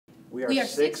We are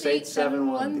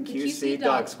 6871, the QC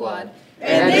Dog Squad.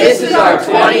 And this is our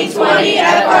 2020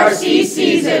 FRC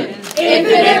season,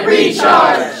 Infinite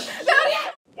Recharge.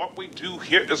 What we do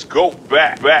here is go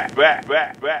back.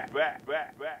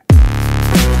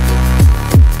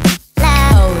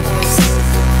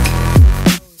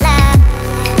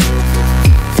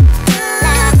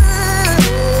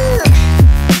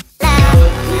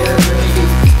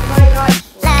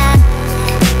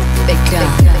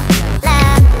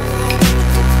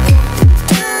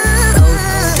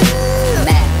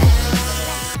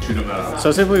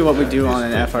 So typically what we do on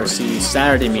an FRC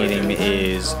Saturday meeting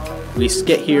is we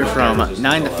get here from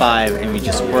 9 to 5 and we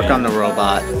just work on the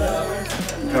robot,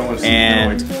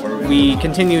 and we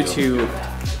continue to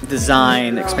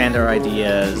design, expand our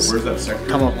ideas,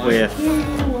 come up with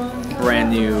brand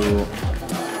new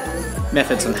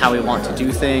methods on how we want to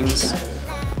do things.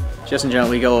 Just in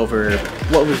general, we go over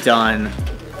what we've done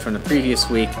from the previous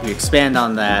week, we expand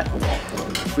on that.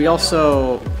 We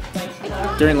also,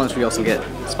 during lunch, we also get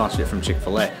sponsorship from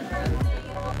Chick-fil-A.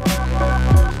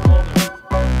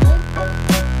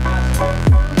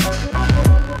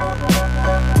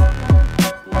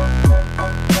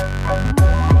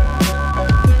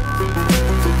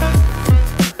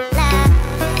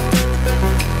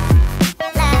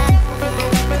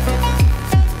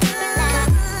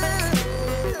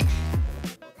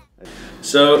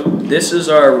 So this is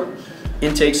our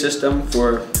intake system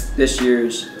for this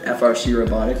year's FRC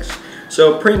Robotics.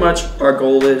 So pretty much our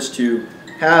goal is to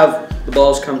have the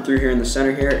balls come through here in the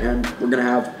center here, and we're going to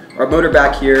have our motor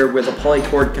back here with a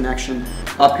polycord connection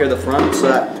up here the front, so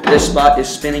that this spot is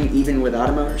spinning even without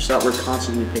a motor, so that we're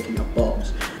constantly picking up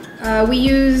balls. We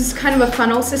use kind of a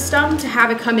funnel system to have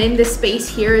it come in. This space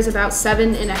here is about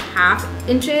 7.5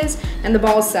 inches and the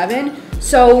ball is 7.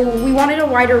 So we wanted a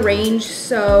wider range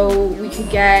so we could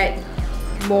get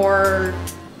more,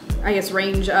 I guess,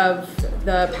 range of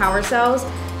the power cells,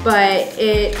 but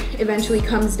it eventually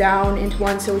comes down into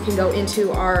one so we can go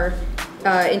into our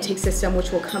intake system,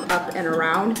 which will come up and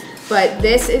around. But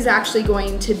this is actually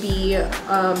going to be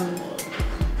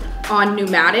on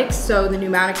pneumatics, so the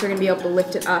pneumatics are going to be able to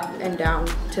lift it up and down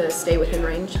to stay within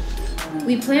range.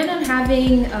 We plan on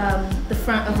having the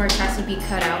front of our chassis be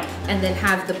cut out and then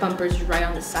have the bumpers right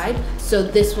on the side. So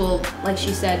this will, like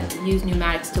she said, use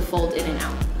pneumatics to fold in and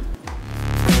out.